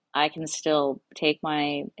I can still take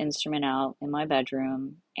my instrument out in my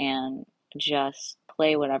bedroom and just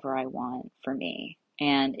play whatever I want for me.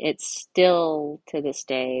 And it still, to this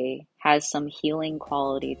day, has some healing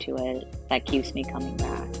quality to it that keeps me coming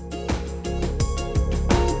back.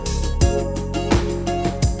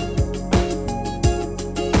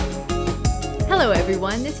 Hello,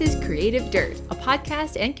 everyone. This is Creative Dirt, a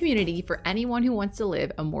podcast and community for anyone who wants to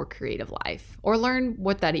live a more creative life or learn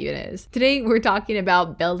what that even is. Today, we're talking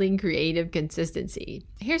about building creative consistency.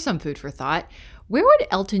 Here's some food for thought. Where would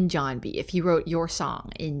Elton John be if he wrote your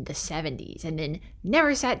song in the 70s and then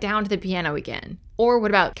never sat down to the piano again? Or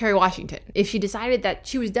what about Kerry Washington if she decided that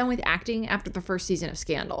she was done with acting after the first season of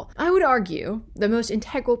Scandal? I would argue the most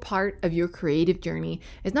integral part of your creative journey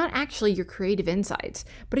is not actually your creative insights,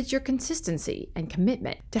 but it's your consistency and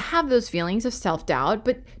commitment to have those feelings of self-doubt,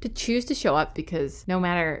 but to choose to show up because no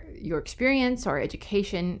matter your experience or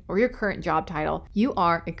education or your current job title, you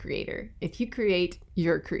are a creator. If you create,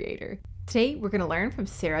 you're a creator. Today, we're going to learn from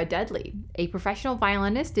Sara Dudley, a professional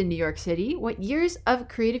violinist in New York City, what years of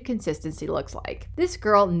creative consistency looks like. This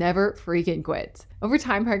girl never freaking quits. Over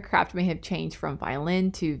time, her craft may have changed from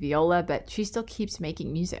violin to viola, but she still keeps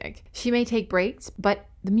making music. She may take breaks, but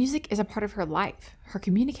the music is a part of her life, her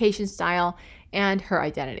communication style, and her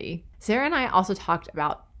identity. Sara and I also talked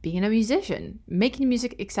about being a musician, making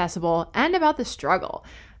music accessible, and about the struggle.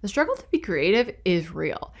 The struggle to be creative is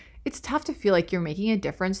real. It's tough to feel like you're making a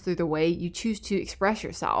difference through the way you choose to express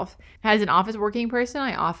yourself. As an office working person,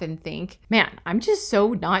 I often think, man, I'm just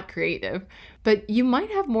so not creative. But you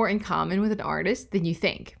might have more in common with an artist than you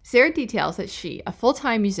think. Sara details that she, a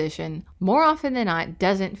full-time musician, more often than not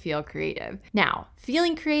doesn't feel creative. Now,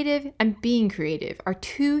 feeling creative and being creative are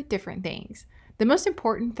two different things. The most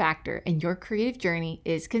important factor in your creative journey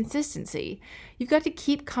is consistency. You've got to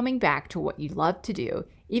keep coming back to what you love to do,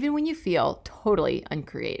 even when you feel totally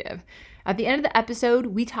uncreative. At the end of the episode,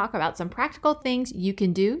 we talk about some practical things you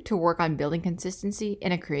can do to work on building consistency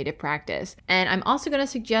in a creative practice. And I'm also going to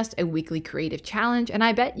suggest a weekly creative challenge, and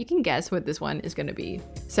I bet you can guess what this one is going to be.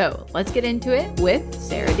 So let's get into it with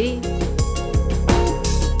Sara D.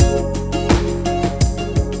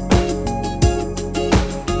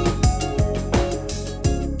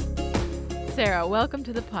 Sara, welcome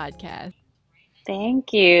to the podcast.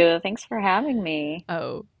 Thank you. Thanks for having me.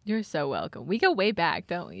 Oh, you're so welcome. We go way back,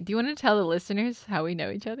 don't we? Do you want to tell the listeners how we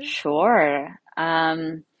know each other? Sure.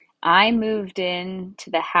 I moved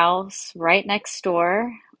into the house right next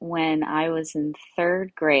door when I was in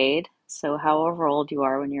third grade. So however old you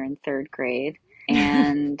are when you're in third grade.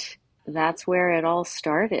 And that's where it all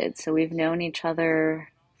started. So we've known each other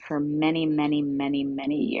for many, many, many,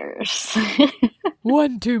 many years.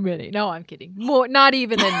 One too many. No, I'm kidding. More, not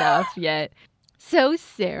even enough yet. So,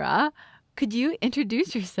 Sara, could you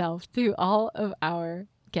introduce yourself to all of our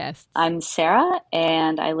guests? I'm Sara,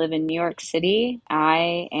 and I live in New York City.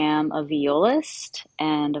 I am a violist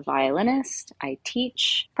and a violinist. I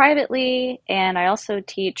teach privately, and I also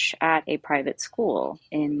teach at a private school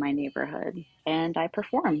in my neighborhood, and I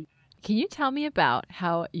perform. Can you tell me about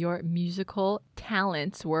how your musical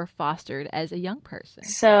talents were fostered as a young person?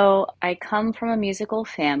 So, I come from a musical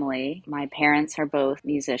family. My parents are both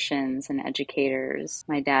musicians and educators.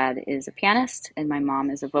 My dad is a pianist and my mom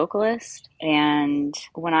is a vocalist. And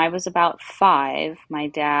when I was about 5, my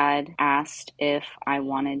dad asked if I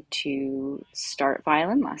wanted to start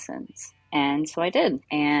violin lessons. And so I did.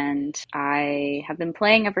 And I have been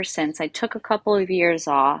playing ever since. I took a couple of years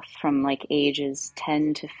off from like ages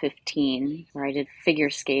 10 to 15, where I did figure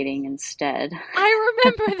skating instead. I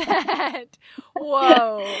remember that.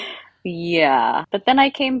 Whoa. Yeah. But then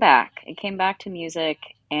I came back. I came back to music,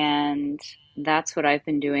 and that's what I've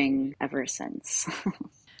been doing ever since.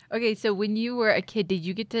 Okay, so when you were a kid, did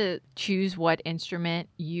you get to choose what instrument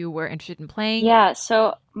you were interested in playing? Yeah,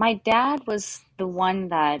 so my dad was the one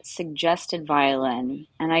that suggested violin,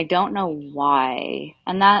 and I don't know why.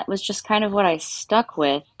 And that was just kind of what I stuck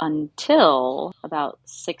with until about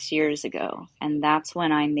 6 years ago. And that's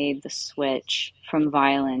when I made the switch from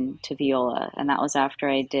violin to viola. And that was after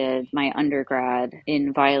I did my undergrad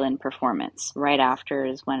in violin performance. Right after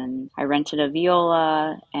is when I rented a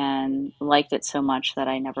viola and liked it so much that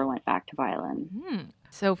I never went back to violin.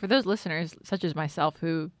 So for those listeners, such as myself,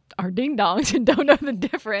 who are ding-dongs and don't know the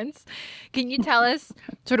difference, can you tell us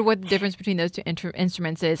sort of what the difference between those two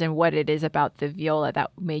instruments is and what it is about the viola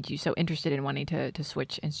that made you so interested in wanting to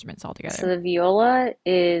switch instruments altogether? So the viola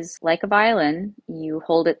is like a violin. You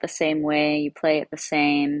hold it the same way, you play it the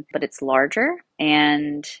same, but it's larger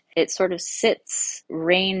and it sort of sits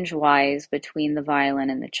range-wise between the violin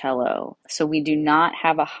and the cello. So we do not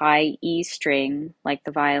have a high E string like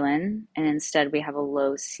the violin, and instead we have a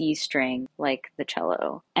low C string like the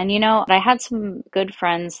cello. And I had some good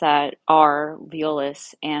friends that are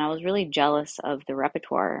violists, and I was really jealous of the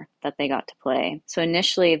repertoire that they got to play. So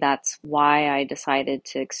initially, that's why I decided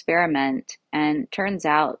to experiment. And turns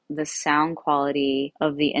out the sound quality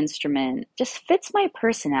of the instrument just fits my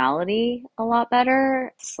personality a lot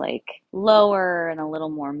better. It's like lower and a little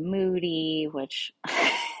more moody, which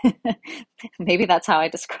maybe that's how I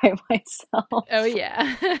describe myself. Oh,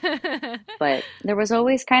 yeah. But there was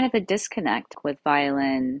always kind of a disconnect with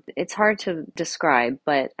violin. It's hard to describe,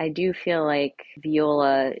 but I do feel like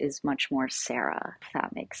viola is much more Sarah, if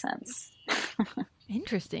that makes sense.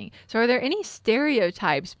 Interesting. So are there any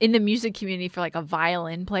stereotypes in the music community for like a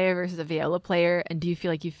violin player versus a viola player? And do you feel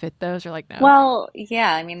like you fit those or like no? Well,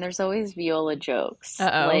 yeah, I mean, there's always viola jokes.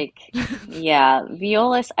 Uh-oh. Like, yeah,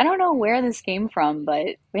 violas, I don't know where this came from,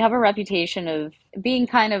 but we have a reputation of being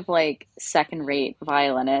kind of like second-rate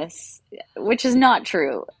violinists, which is not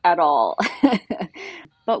true at all.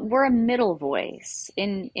 But we're a middle voice.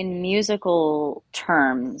 In musical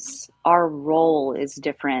terms, our role is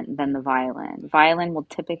different than the violin. Violin will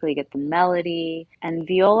typically get the melody, and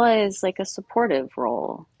viola is like a supportive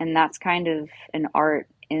role. And that's kind of an art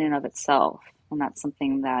in and of itself. And that's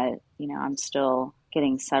something that, I'm still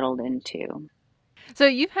getting settled into. So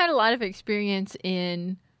you've had a lot of experience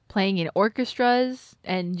in playing in orchestras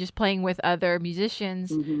and just playing with other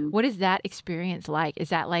musicians. hmm What is that experience like? Is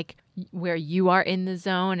that like where you are in the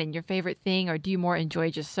zone and your favorite thing, or do you more enjoy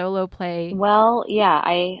just solo play? Well, yeah,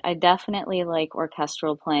 I definitely like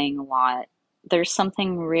orchestral playing a lot. There's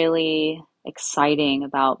something really exciting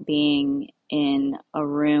about being in a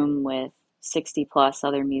room with 60 plus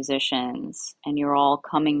other musicians and you're all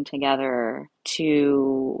coming together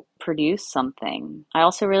to produce something. I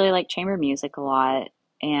also really like chamber music a lot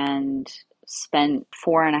and spent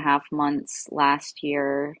 4.5 months last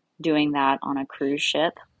year doing that on a cruise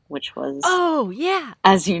ship, which was, Oh, yeah.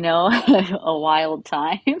 as you know, a wild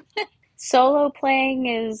time. Solo playing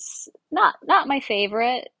is not my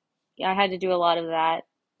favorite. I had to do a lot of that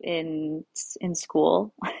in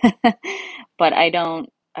school, but I don't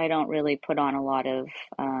really put on a lot of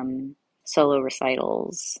solo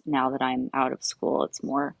recitals now that I'm out of school. It's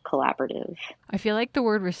more collaborative. I feel like the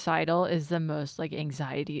word recital is the most like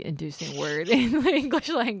anxiety inducing word in the English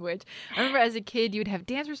language. I remember as a kid, you would have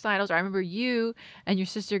dance recitals, or I remember you and your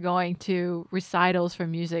sister going to recitals for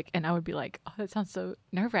music, and I would be like, oh, that sounds so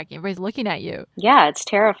nerve wracking. Everybody's looking at you. Yeah, it's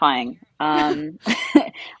terrifying.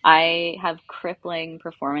 I have crippling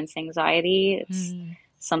performance anxiety. It's Mm.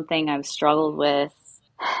 something I've struggled with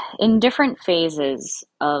in different phases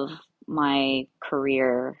of my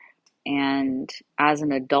career. And as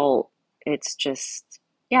an adult, it's just,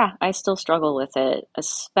 yeah, I still struggle with it,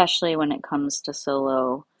 especially when it comes to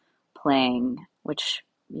solo playing, which,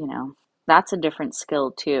 that's a different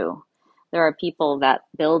skill too. There are people that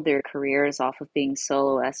build their careers off of being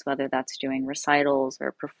soloists, whether that's doing recitals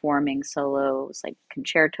or performing solos like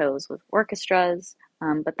concertos with orchestras.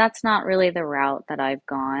 But that's not really the route that I've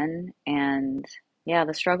gone. And yeah,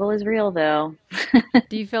 the struggle is real though.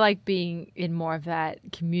 Do you feel like being in more of that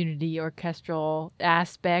community orchestral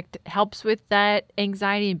aspect helps with that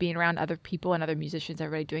anxiety and being around other people and other musicians,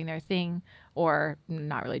 everybody doing their thing, or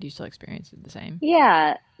not really? Do you still experience it the same?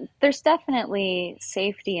 Yeah, there's definitely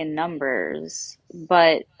safety in numbers,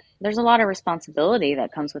 but there's a lot of responsibility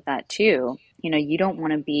that comes with that too. You don't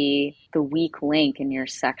want to be the weak link in your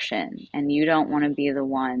section, and you don't want to be the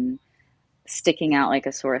one sticking out like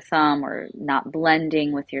a sore thumb or not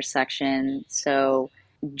blending with your section. So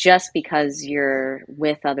just because you're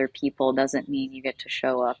with other people doesn't mean you get to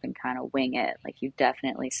show up and kind of wing it. Like you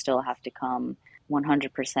definitely still have to come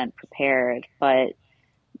 100% prepared. But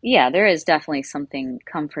yeah, there is definitely something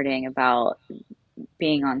comforting about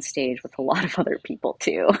being on stage with a lot of other people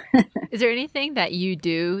too. Is there anything that you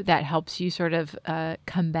do that helps you sort of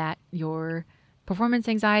combat your performance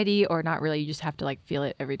anxiety, or not really? You just have to like feel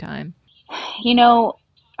it every time? You know,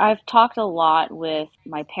 I've talked a lot with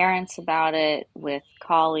my parents about it, with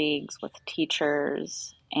colleagues, with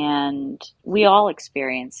teachers, and we all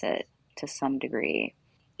experience it to some degree.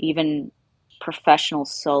 Even professional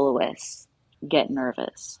soloists get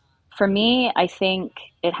nervous. For me, I think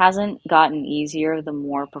it hasn't gotten easier the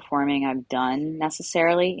more performing I've done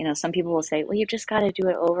necessarily. Some people will say, well, you've just got to do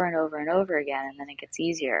it over and over and over again, and then it gets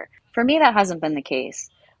easier. For me, that hasn't been the case.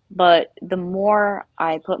 But the more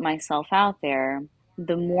I put myself out there,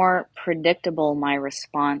 the more predictable my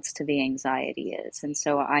response to the anxiety is. And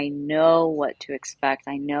so I know what to expect.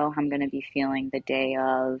 I know how I'm going to be feeling the day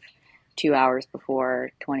of, 2 hours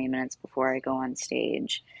before, 20 minutes before I go on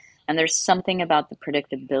stage. And there's something about the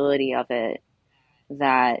predictability of it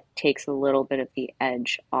that takes a little bit of the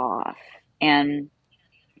edge off. And,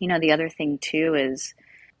 the other thing too is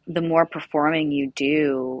the more performing you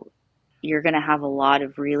do, you're going to have a lot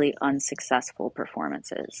of really unsuccessful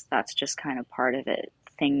performances. That's just kind of part of it.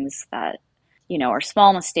 Things that, are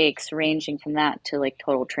small mistakes ranging from that to like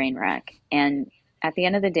total train wreck. And at the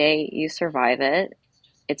end of the day, you survive it.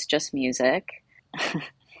 It's just music.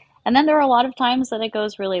 And then there are a lot of times that it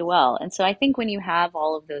goes really well. And so I think when you have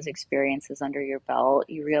all of those experiences under your belt,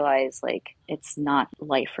 you realize like it's not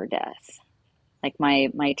life or death. Like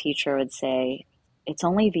my teacher would say, it's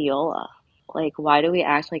only viola. Like, why do we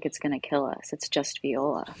act like it's going to kill us? It's just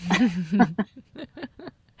viola.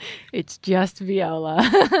 It's just viola.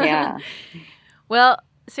 Yeah. Well,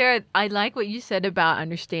 Sara, I like what you said about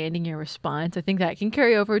understanding your response. I think that can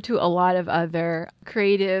carry over to a lot of other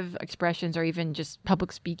creative expressions or even just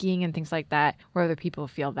public speaking and things like that, where other people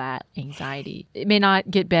feel that anxiety. It may not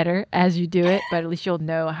get better as you do it, but at least you'll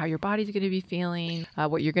know how your body's going to be feeling,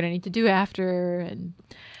 what you're going to need to do after. And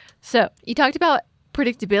so you talked about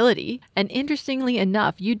predictability. And interestingly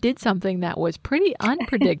enough, you did something that was pretty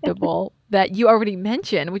unpredictable that you already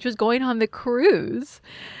mentioned, which was going on the cruise.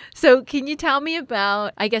 So can you tell me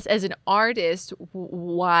about, I guess, as an artist,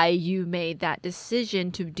 why you made that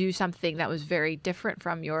decision to do something that was very different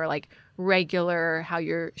from your like regular, how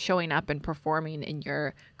you're showing up and performing in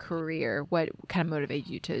your career? What kind of motivated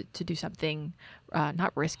you to do something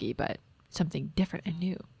not risky, but something different and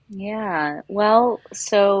new? Yeah. Well,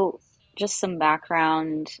 so just some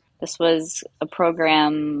background. This was a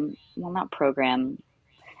program, well, not program,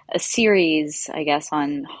 a series, I guess,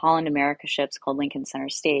 on Holland America ships called Lincoln Center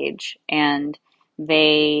Stage. And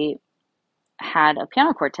they had a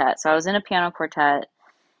piano quartet. So I was in a piano quartet,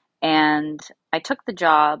 and I took the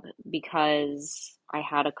job because I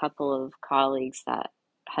had a couple of colleagues that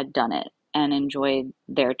had done it and enjoyed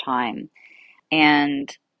their time.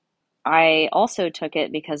 And I also took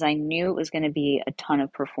it because I knew it was going to be a ton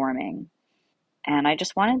of performing. And I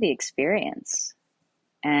just wanted the experience.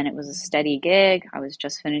 And it was a steady gig. I was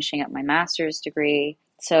just finishing up my master's degree.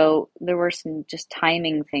 So there were some just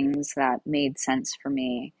timing things that made sense for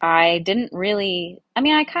me. I didn't really, I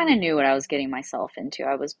mean, I kind of knew what I was getting myself into.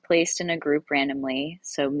 I was placed in a group randomly.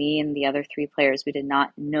 So me and the other three players, we did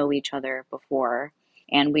not know each other before.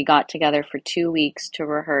 And we got together for 2 weeks to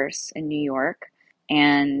rehearse in New York.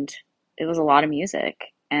 And it was a lot of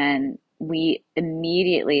music. And we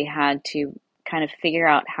immediately had to kind of figure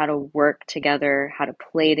out how to work together, how to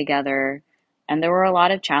play together. And there were a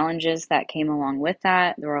lot of challenges that came along with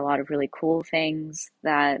that. There were a lot of really cool things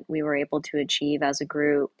that we were able to achieve as a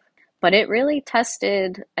group. But it really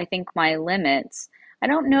tested, I think, my limits. I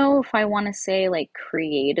don't know if I want to say like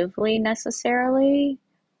creatively necessarily,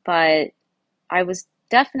 but I was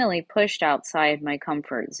definitely pushed outside my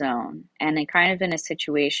comfort zone. And it kind of in a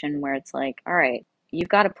situation where it's like, all right, you've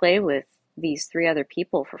got to play with these three other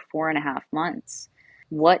people for 4.5 months.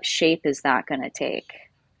 What shape is that going to take?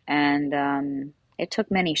 And it took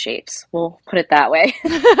many shapes. We'll put it that way.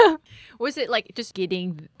 Was it like just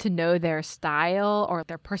getting to know their style or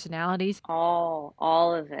their personalities? All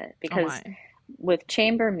of it. Oh Because my. with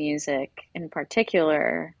chamber music in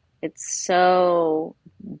particular, it's so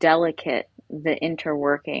delicate, the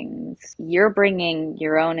interworkings. You're bringing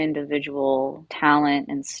your own individual talent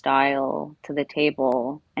and style to the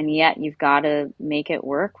table, and yet you've got to make it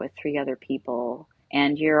work with three other people.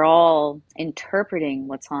 And you're all interpreting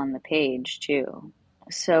what's on the page too.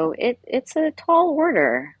 So it's a tall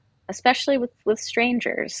order, especially with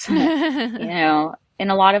strangers. In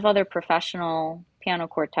a lot of other professional piano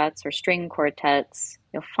quartets or string quartets,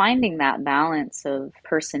 finding that balance of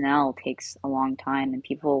personnel takes a long time, and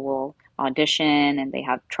people will audition and they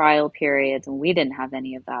have trial periods, and we didn't have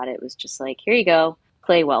any of that. It was just like, here you go,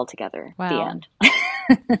 play well together, the Wow. end.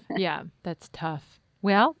 Yeah, that's tough.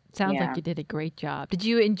 Well, sounds like Yeah. you did a great job. Did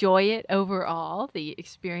you enjoy it overall, the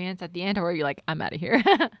experience at the end, or were you like, I'm out of here?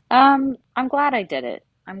 I'm glad I did it.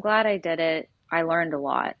 I'm glad I did it. I learned a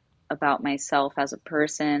lot about myself as a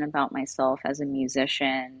person, about myself as a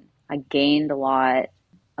musician. I gained a lot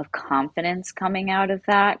of confidence coming out of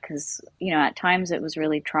that because, at times it was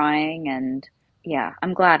really trying. And yeah,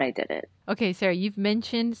 I'm glad I did it. Okay, Sara, you've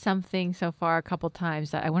mentioned something so far a couple times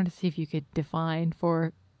that I wanted to see if you could define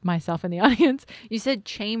for myself and the audience. You said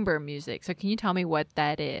chamber music. So can you tell me what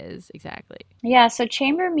that is exactly? Yeah, so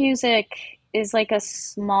chamber music is like a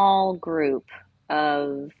small group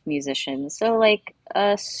of musicians. So, like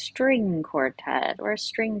a string quartet, or a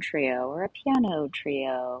string trio, or a piano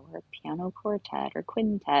trio, or a piano quartet, or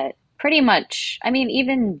quintet. Pretty much, I mean,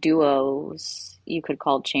 even duos you could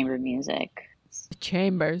call chamber music.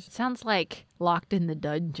 Chambers. Sounds like Locked in the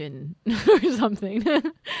Dungeon or something.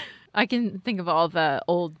 I can think of all the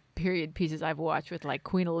old period pieces I've watched with like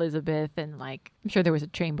Queen Elizabeth and like I'm sure there was a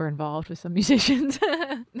chamber involved with some musicians.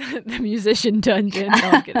 The musician dungeon. No,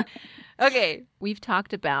 I'm kidding. Okay, we've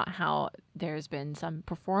talked about how there's been some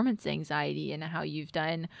performance anxiety and how you've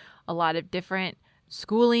done a lot of different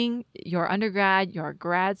schooling, your undergrad, your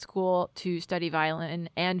grad school to study violin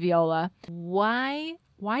and viola. Why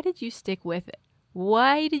did you stick with it?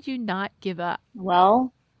 Why did you not give up?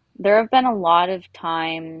 Well, there have been a lot of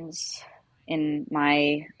times in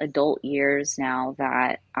my adult years now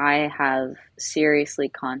that I have seriously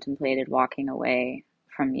contemplated walking away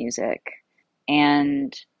from music.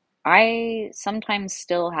 And I sometimes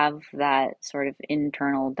still have that sort of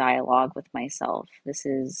internal dialogue with myself. This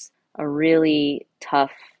is a really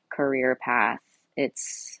tough career path.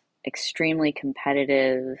 It's extremely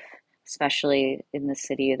competitive, especially in the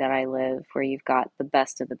city that I live, where you've got the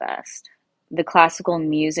best of the best. The classical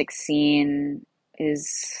music scene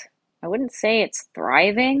is, I wouldn't say it's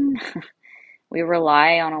thriving. We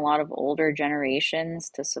rely on a lot of older generations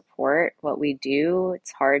to support what we do.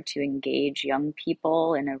 It's hard to engage young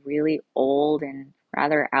people in a really old and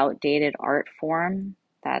rather outdated art form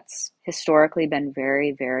that's historically been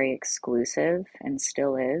very, very exclusive and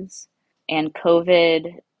still is. And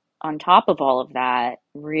COVID, on top of all of that,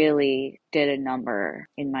 really did a number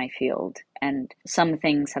in my field. And some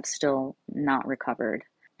things have still not recovered,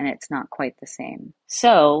 and it's not quite the same.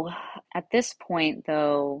 So at this point,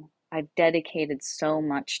 though, I've dedicated so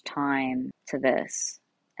much time to this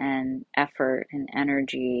and effort and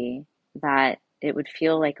energy that it would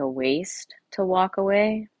feel like a waste to walk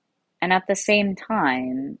away. And at the same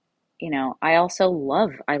time, I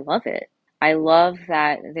love it. I love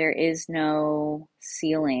that there is no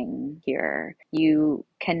ceiling here. You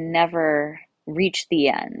can never reach the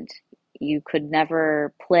end. You could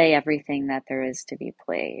never play everything that there is to be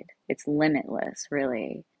played. It's limitless,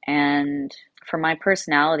 really. And for my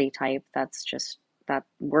personality type, that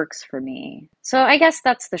works for me. So I guess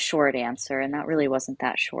that's the short answer, and that really wasn't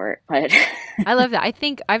that short, but I love that. I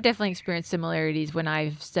think I've definitely experienced similarities when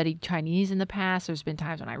I've studied Chinese in the past. There's been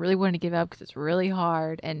times when I really wanted to give up because it's really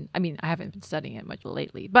hard. And I mean, I haven't been studying it much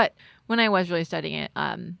lately, but when I was really studying it,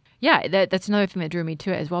 yeah, that's another thing that drew me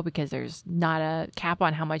to it as well, because there's not a cap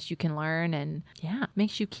on how much you can learn. And yeah, it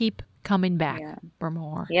makes you keep coming back yeah. for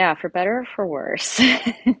more. Yeah, for better or for worse.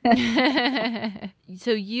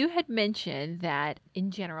 So you had mentioned that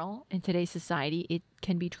in general, in today's society, it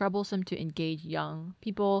can be troublesome to engage young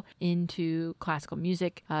people into classical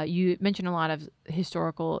music. You mentioned a lot of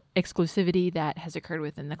historical exclusivity that has occurred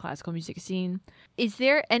within the classical music scene. Is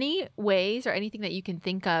there any ways or anything that you can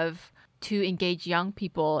think of to engage young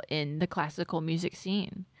people in the classical music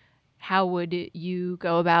scene? How would you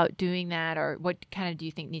go about doing that, or what kind of do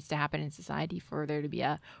you think needs to happen in society for there to be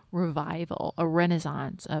a revival, a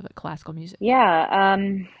renaissance of classical music? Yeah,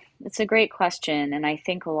 it's a great question, and I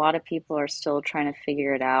think a lot of people are still trying to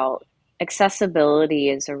figure it out. Accessibility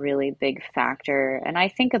is a really big factor, and I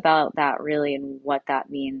think about that really and what that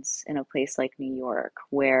means in a place like New York,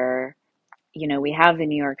 where, we have the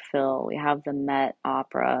New York Phil, we have the Met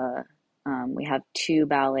Opera, we have two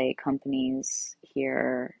ballet companies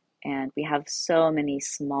here, and we have so many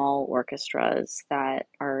small orchestras that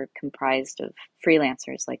are comprised of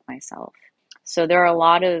freelancers like myself. So there are a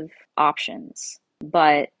lot of options.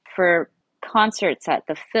 But for concerts at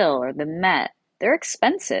the Phil or the Met, they're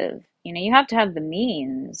expensive. You have to have the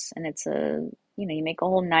means, and you make a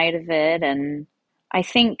whole night of it. And I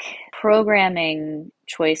think programming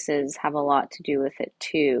choices have a lot to do with it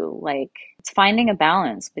too. Like, it's finding a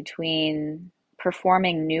balance between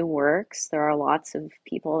performing new works. There are lots of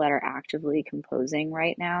people that are actively composing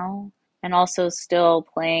right now, and also still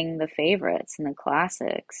playing the favorites and the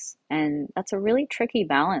classics. And that's a really tricky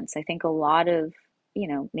balance. I think a lot of,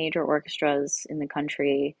 major orchestras in the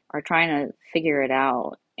country are trying to figure it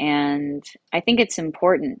out. And I think it's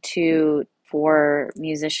important for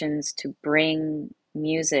musicians to bring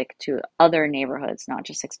music to other neighborhoods, not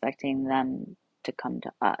just expecting them to come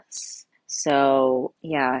to us. So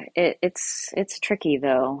yeah, it's tricky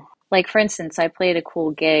though. Like, for instance, I played a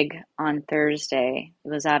cool gig on Thursday. It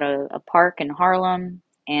was at a park in Harlem,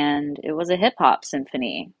 and it was a hip hop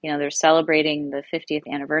symphony. They're celebrating the 50th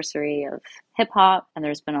anniversary of hip hop, and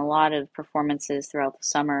there's been a lot of performances throughout the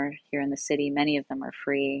summer here in the city. Many of them are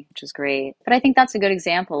free, which is great. But I think that's a good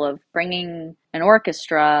example of bringing an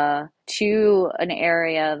orchestra to an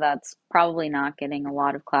area that's probably not getting a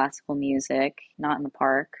lot of classical music, not in the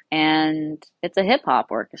park. And it's a hip hop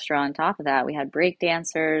orchestra on top of that. We had break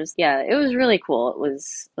dancers. Yeah, it was really cool. It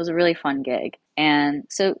was a really fun gig. And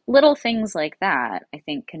so little things like that, I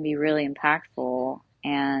think, can be really impactful.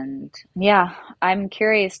 And yeah, I'm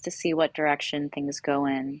curious to see what direction things go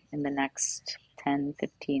in the next 10,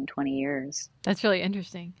 15, 20 years. That's really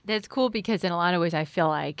interesting. That's cool because in a lot of ways, I feel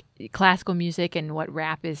like classical music and what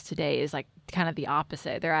rap is today is like kind of the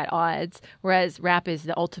opposite. They're at odds, whereas rap is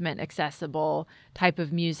the ultimate accessible type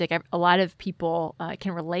of music. A lot of people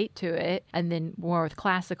can relate to it. And then more with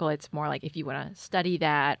classical, it's more like if you want to study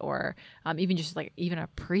that or even just like even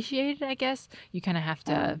appreciate it, I guess, you kind of have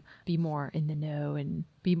to be more in the know and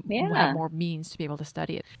have more means to be able to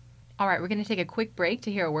study it. All right, we're going to take a quick break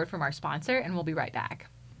to hear a word from our sponsor, and we'll be right back.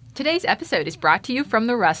 Today's episode is brought to you from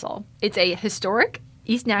The Russell. It's a historic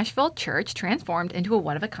East Nashville church transformed into a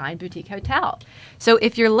one-of-a-kind boutique hotel. So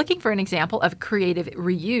if you're looking for an example of creative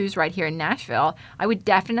reuse right here in Nashville, I would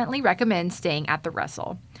definitely recommend staying at The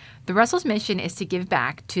Russell. The Russell's mission is to give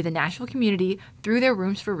back to the Nashville community through their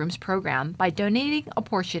Rooms for Rooms program by donating a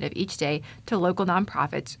portion of each day to local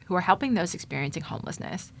nonprofits who are helping those experiencing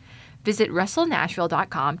homelessness. Visit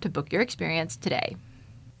russellnashville.com to book your experience today.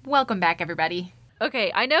 Welcome back, everybody.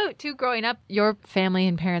 Okay, I know, too, growing up, your family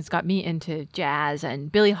and parents got me into jazz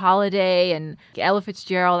and Billie Holiday and Ella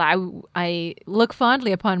Fitzgerald. I look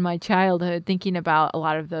fondly upon my childhood thinking about a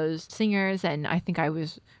lot of those singers, and I think I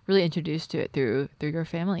was really introduced to it through your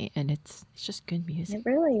family, and it's just good music. It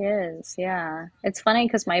really is, yeah. It's funny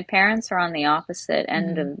because my parents are on the opposite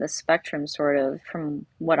end of the spectrum, sort of, from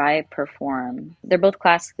what I perform. They're both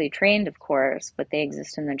classically trained, of course, but they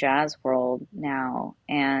exist in the jazz world now,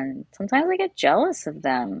 and sometimes I get jealous of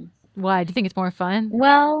them. Why? Do you think it's more fun?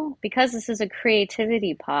 Well, because this is a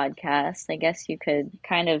creativity podcast, I guess you could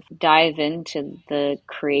kind of dive into the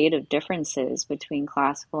creative differences between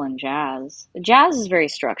classical and jazz. Jazz is very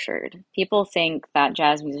structured. People think that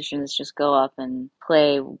jazz musicians just go up and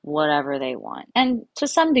play whatever they want. And to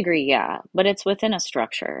some degree, yeah, but it's within a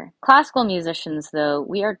structure. Classical musicians, though,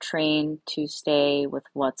 we are trained to stay with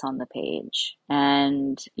what's on the page.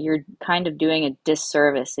 And you're kind of doing a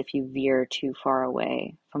disservice if you veer too far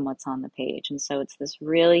away from what's on the page. And so it's this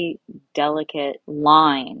really delicate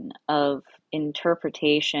line of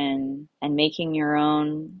interpretation and making your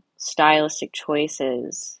own stylistic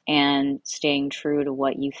choices and staying true to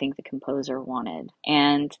what you think the composer wanted.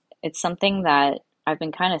 And it's something that I've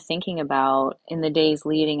been kind of thinking about in the days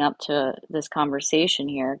leading up to this conversation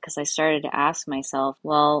here, because I started to ask myself,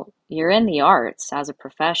 well, you're in the arts as a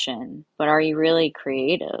profession, but are you really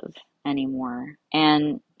creative anymore?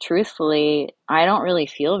 And truthfully, I don't really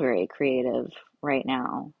feel very creative right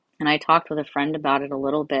now. And I talked with a friend about it a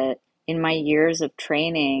little bit. In my years of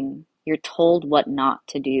training, you're told what not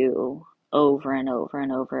to do over and over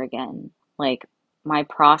and over again. Like, my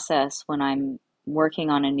process when I'm working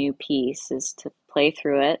on a new piece is to play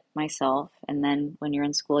through it myself, and then when you're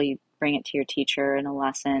in school, you bring it to your teacher in a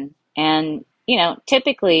lesson. And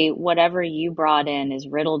typically whatever you brought in is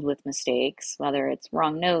riddled with mistakes, whether it's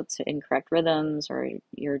wrong notes, incorrect rhythms, or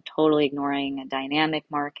you're totally ignoring a dynamic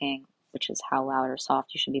marking, which is how loud or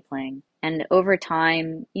soft you should be playing. And over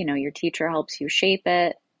time, your teacher helps you shape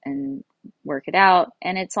it and work it out.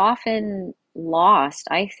 And it's often lost,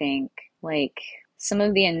 I think, like some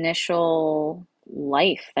of the initial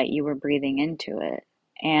life that you were breathing into it.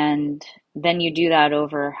 And then you do that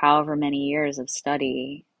over however many years of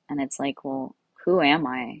study. And it's like, well, who am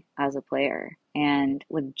I as a player? And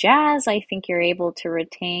with jazz, I think you're able to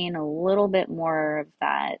retain a little bit more of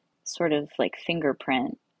that sort of like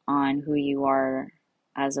fingerprint on who you are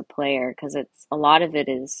as a player, because a lot of it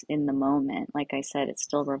is in the moment. Like I said, it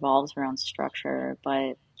still revolves around structure,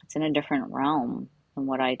 but it's in a different realm than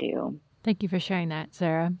what I do. Thank you for sharing that,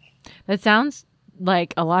 Sarah. That sounds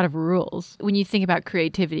like a lot of rules. When you think about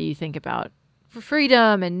creativity, you think about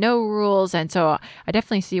freedom and no rules. And so I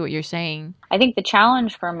definitely see what you're saying. I think the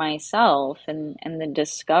challenge for myself and the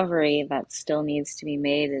discovery that still needs to be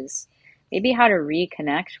made is maybe how to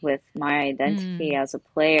reconnect with my identity as a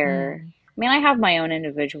player. I mean, I have my own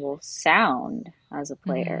individual sound as a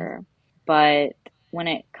player, but when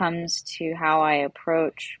it comes to how I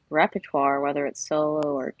approach repertoire, whether it's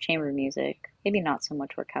solo or chamber music, maybe not so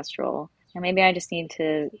much orchestral, and maybe I just need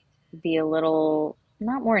to be a little,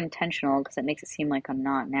 not more intentional, because it makes it seem like I'm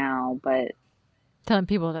not now, but telling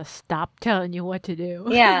people to stop telling you what to do.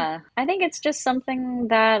 Yeah, I think it's just something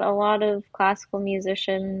that a lot of classical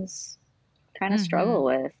musicians kind of struggle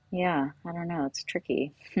with. Yeah, I don't know. It's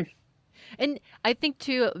tricky. And I think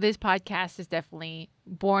too, this podcast is definitely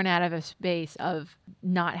born out of a space of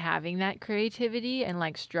not having that creativity and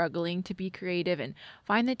like struggling to be creative and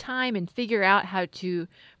find the time and figure out how to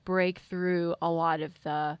break through a lot of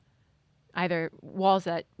the either walls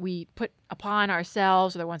that we put upon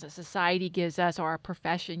ourselves or the ones that society gives us or our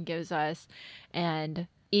profession gives us. And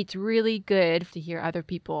it's really good to hear other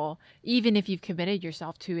people, even if you've committed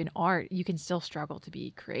yourself to an art, you can still struggle to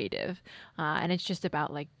be creative. And it's just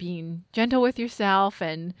about like being gentle with yourself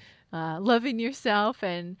and loving yourself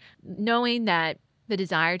and knowing that the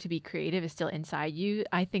desire to be creative is still inside you.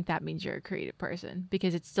 I think that means you're a creative person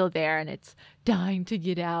because it's still there and it's dying to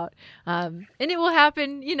get out. And it will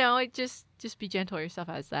happen, it just be gentle with yourself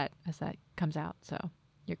as that comes out. So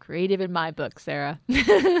you're creative in my book, Sarah.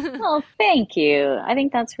 Well, thank you. I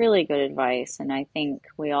think that's really good advice. And I think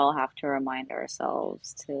we all have to remind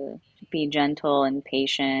ourselves to be gentle and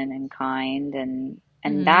patient and kind, and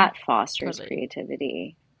Mm-hmm. that fosters Totally.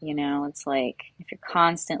 creativity. It's like if you're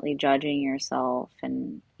constantly judging yourself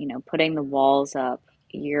and, putting the walls up,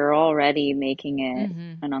 you're already making it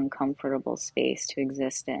Mm-hmm. an uncomfortable space to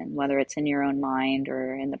exist in, whether it's in your own mind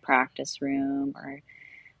or in the practice room or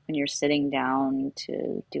when you're sitting down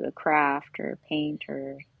to do a craft or paint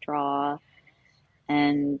or draw.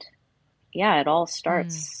 And yeah, it all Mm.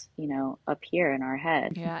 starts, up here in our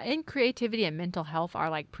head. Yeah, and creativity and mental health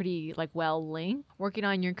are like pretty like well linked. Working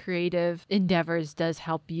on your creative endeavors does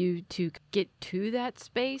help you to get to that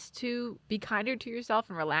space to be kinder to yourself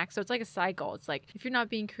and relax. So it's like a cycle. It's like if you're not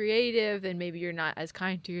being creative, then maybe you're not as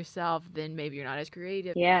kind to yourself, then maybe you're not as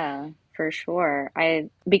creative. Yeah, for sure.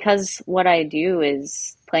 Because what I do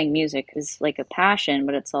is playing music is like a passion,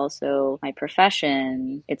 but it's also my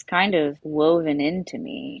profession. It's kind of woven into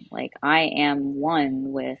me. Like I am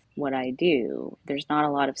one with what I do. There's not a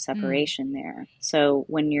lot of Mm. separation there. So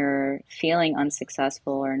when you're feeling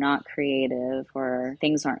unsuccessful or not creative or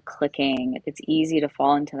things aren't clicking, it's easy to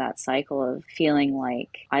fall into that cycle of feeling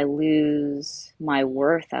like I lose my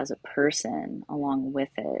worth as a person along with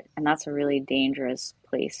it. And that's a really dangerous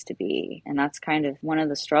place to be. And that's kind of one of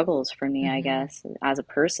the struggles for me, I Mm-hmm. guess, as a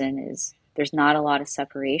person is there's not a lot of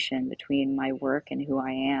separation between my work and who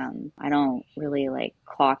I am. I don't really like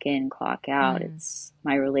clock in, clock out. Mm. It's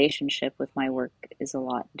my relationship with my work is a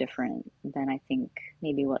lot different than I think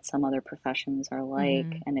maybe what some other professions are like.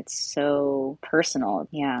 Mm-hmm. And it's so personal.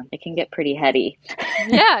 Yeah, it can get pretty heady.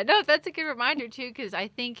 Yeah, no, that's a good reminder too, because I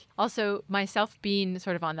think also myself being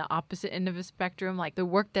sort of on the opposite end of the spectrum, like the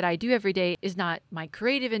work that I do every day is not my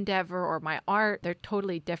creative endeavor or my art. They're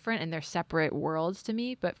totally different and they're separate worlds to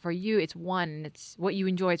me. But for you, it's one, and it's what you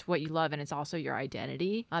enjoy, it's what you love, and it's also your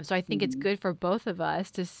identity. So I think it's Mm-hmm. good for both of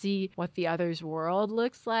us to see what the other's world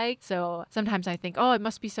looks like. So sometimes I think, oh, it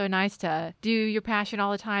must be so nice to do your passion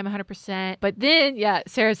all the time, 100%. But then, yeah,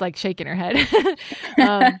 Sarah's like shaking her head.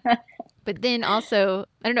 um, but then also,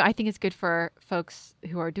 I don't know, I think it's good for folks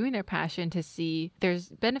who are doing their passion to see there's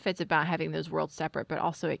benefits about having those worlds separate, but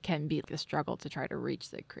also it can be like a struggle to try to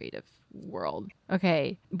reach the creative world.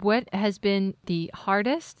 Okay, what has been the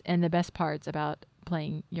hardest and the best parts about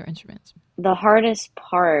playing your instruments? The hardest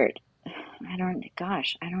part, I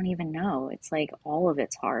don't even know. It's like all of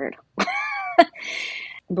it's hard.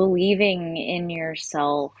 Believing in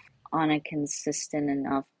yourself on a consistent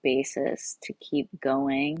enough basis to keep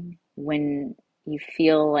going when you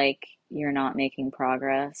feel like you're not making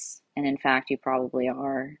progress. And in fact, you probably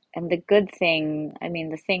are. And the good thing, I mean,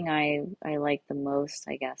 the thing I like the most,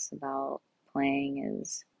 I guess, about playing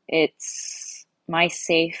is it's my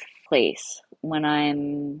safe place when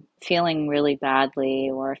I'm feeling really badly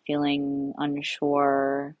or feeling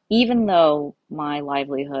unsure. Even though my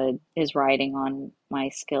livelihood is riding on my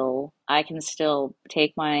skill, I can still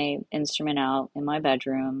take my instrument out in my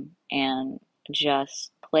bedroom and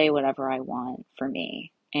just play whatever I want for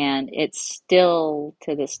me. And it still,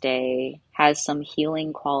 to this day, has some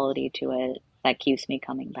healing quality to it that keeps me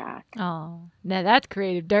coming back. Oh, now that's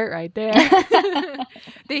creative dirt right there.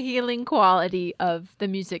 The healing quality of the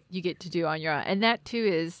music you get to do on your own. And that too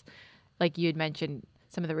is, like you had mentioned,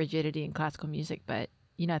 some of the rigidity in classical music, but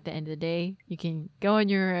at the end of the day, you can go in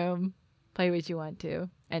your room, play what you want to,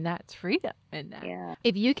 and that's freedom in that. Yeah.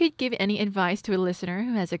 If you could give any advice to a listener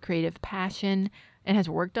who has a creative passion and has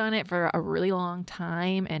worked on it for a really long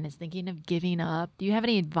time and is thinking of giving up, do you have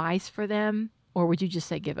any advice for them? Or would you just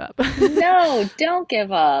say give up? No, don't give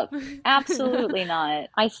up. Absolutely not.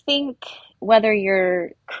 I think whether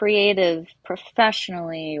you're creative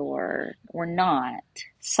professionally or not,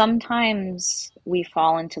 sometimes we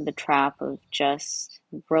fall into the trap of just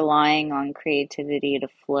relying on creativity to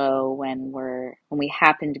flow when we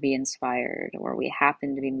happen to be inspired, or we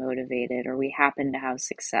happen to be motivated, or we happen to have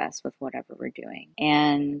success with whatever we're doing.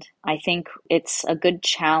 And I think it's a good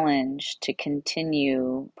challenge to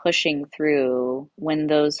continue pushing through when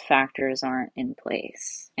those factors aren't in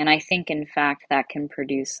place. And I think, in fact, that can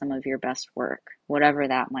produce some of your best work, whatever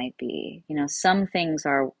that might be. Some things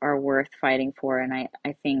are worth fighting for, and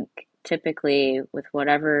I think typically with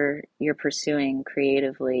whatever you're pursuing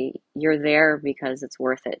creatively, you're there because it's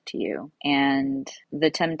worth it to you. And the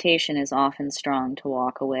temptation is often strong to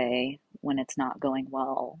walk away when it's not going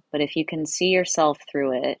well. But if you can see yourself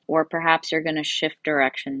through it, or perhaps you're going to shift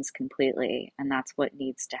directions completely, and that's what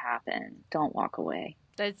needs to happen, don't walk away.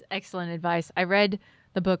 That's excellent advice. I read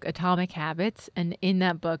the book Atomic Habits, and in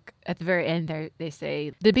that book, at the very end, they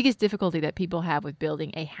say the biggest difficulty that people have with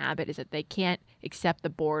building a habit is that they can't accept the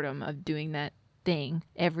boredom of doing that thing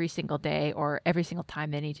every single day or every single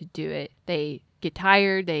time they need to do it. They get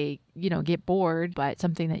tired, they, get bored, but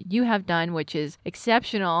something that you have done, which is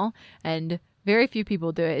exceptional and very few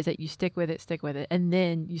people do it, is that you stick with it, and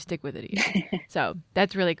then you stick with it again. So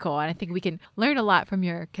that's really cool. And I think we can learn a lot from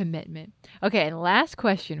your commitment. Okay, and last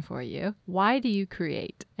question for you. Why do you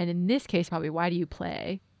create? And in this case, probably, why do you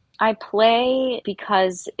play? I play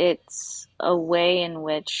because it's a way in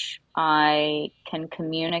which I can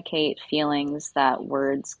communicate feelings that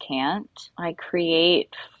words can't. I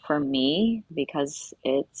create for me because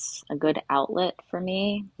it's a good outlet for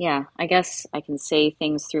me. Yeah, I guess I can say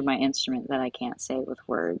things through my instrument that I can't say with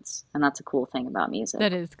words. And that's a cool thing about music.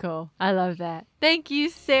 That is cool. I love that. Thank you,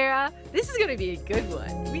 Sara. This is going to be a good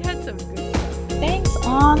one. We had some good stuff. Thanks,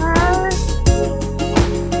 Honor.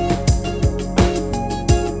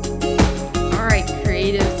 All right,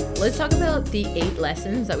 creatives. Let's talk about the 8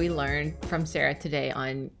 lessons that we learned from Sara today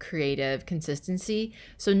on creative consistency.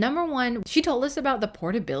 So number 1, she told us about the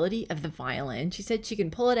portability of the violin. She said she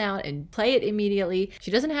can pull it out and play it immediately.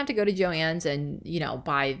 She doesn't have to go to Joann's and,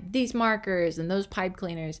 buy these markers and those pipe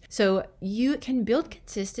cleaners. So you can build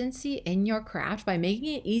consistency in your craft by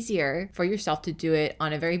making it easier for yourself to do it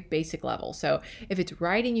on a very basic level. So if it's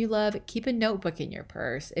writing you love, keep a notebook in your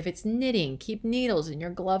purse. If it's knitting, keep needles in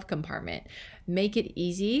your glove compartment. Make it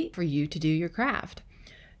easy for you to do your craft.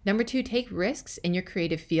 Number 2, take risks in your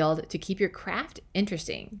creative field to keep your craft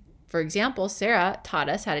interesting. For example, Sara taught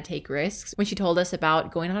us how to take risks when she told us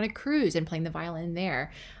about going on a cruise and playing the violin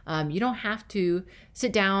there. You don't have to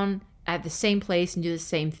sit down at the same place and do the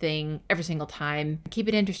same thing every single time. Keep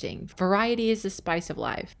it interesting. Variety is the spice of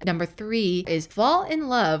life. Number 3 is fall in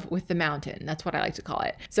love with the mountain. That's what I like to call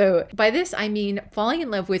it. So by this, I mean falling in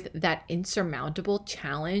love with that insurmountable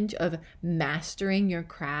challenge of mastering your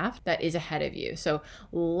craft that is ahead of you. So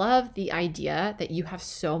love the idea that you have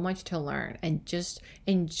so much to learn and just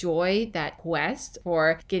enjoy that quest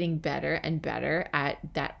for getting better and better at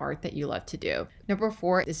that art that you love to do. Number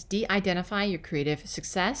 4 is de-identify your creative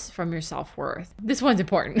success from your self-worth. This one's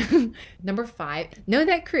important. Number 5, know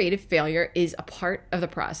that creative failure is a part of the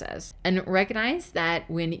process, and recognize that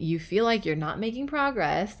when you feel like you're not making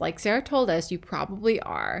progress, like Sara told us, you probably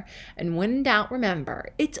are. And when in doubt, remember,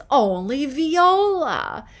 it's only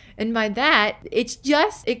viola. And by that, it's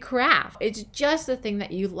just a craft. It's just the thing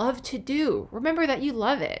that you love to do. Remember that you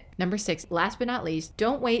love it. Number 6, last but not least,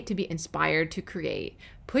 don't wait to be inspired to create.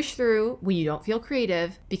 Push through when you don't feel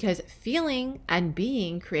creative, because feeling and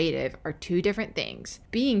being creative are 2 different things.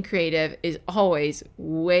 Being creative is always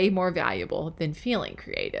way more valuable than feeling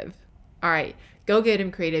creative. All right, go get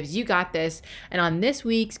them, creatives. You got this. And on this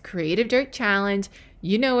week's Creative Dirt Challenge,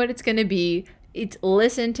 you know what it's going to be. It's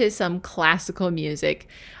listen to some classical music.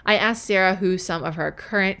 I asked Sara who some of her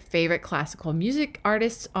current favorite classical music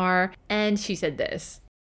artists are, and she said this.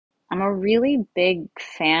 I'm a really big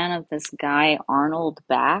fan of this guy, Arnold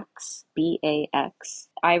Bax, B-A-X.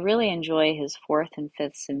 I really enjoy his 4th and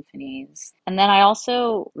 5th symphonies. And then I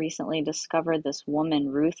also recently discovered this woman,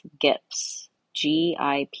 Ruth Gipps,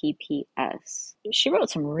 Gipps. She wrote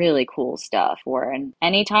some really cool stuff. And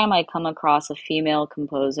anytime I come across a female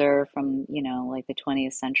composer from, like the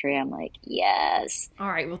 20th century, I'm like, yes. All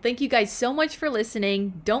right. Well, thank you guys so much for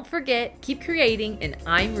listening. Don't forget, keep creating, and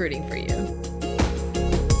I'm rooting for you.